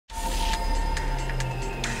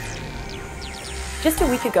Just a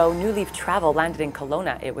week ago, NewLeaf Travel landed in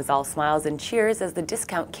Kelowna. It was all smiles and cheers as the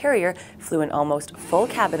discount carrier flew an almost full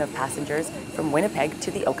cabin of passengers from Winnipeg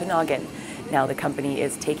to the Okanagan. Now the company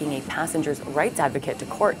is taking a passengers' rights advocate to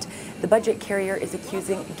court. The budget carrier is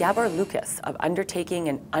accusing Gabor Lucas of undertaking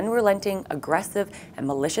an unrelenting, aggressive, and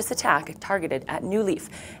malicious attack targeted at NewLeaf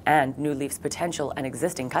and NewLeaf's potential and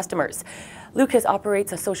existing customers. Lucas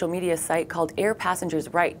operates a social media site called Air Passengers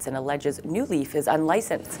Rights and alleges NewLeaf is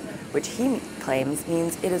unlicensed, which he claims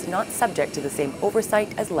means it is not subject to the same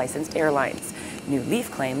oversight as licensed airlines.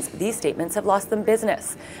 NewLeaf claims these statements have lost them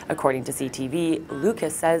business. According to CTV,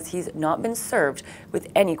 Lucas says he's not been served with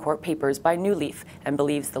any court papers by NewLeaf and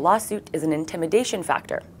believes the lawsuit is an intimidation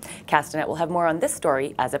factor. Castanet will have more on this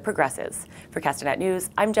story as it progresses. For Castanet News,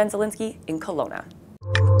 I'm Jen Zielinski in Kelowna.